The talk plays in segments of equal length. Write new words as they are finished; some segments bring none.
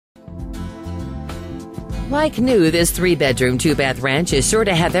Like new, this 3-bedroom, 2-bath ranch is sure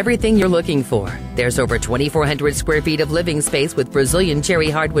to have everything you're looking for. There's over 2,400 square feet of living space with Brazilian cherry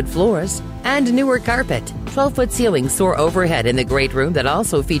hardwood floors and newer carpet. 12-foot ceilings soar overhead in the great room that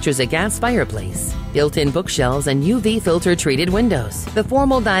also features a gas fireplace, built-in bookshelves, and UV filter-treated windows. The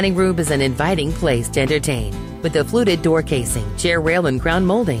formal dining room is an inviting place to entertain, with a fluted door casing, chair rail, and crown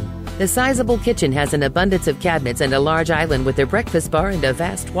molding. The sizable kitchen has an abundance of cabinets and a large island with a breakfast bar and a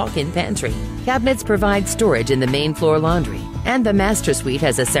vast walk-in pantry. Cabinets provide storage in the main floor laundry, and the master suite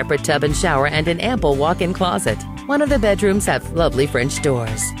has a separate tub and shower and an ample walk-in closet. One of the bedrooms have lovely French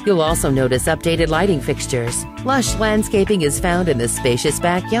doors. You'll also notice updated lighting fixtures. Lush landscaping is found in the spacious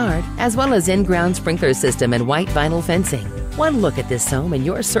backyard, as well as in-ground sprinkler system and white vinyl fencing. One look at this home and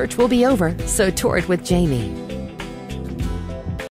your search will be over, so tour it with Jamie.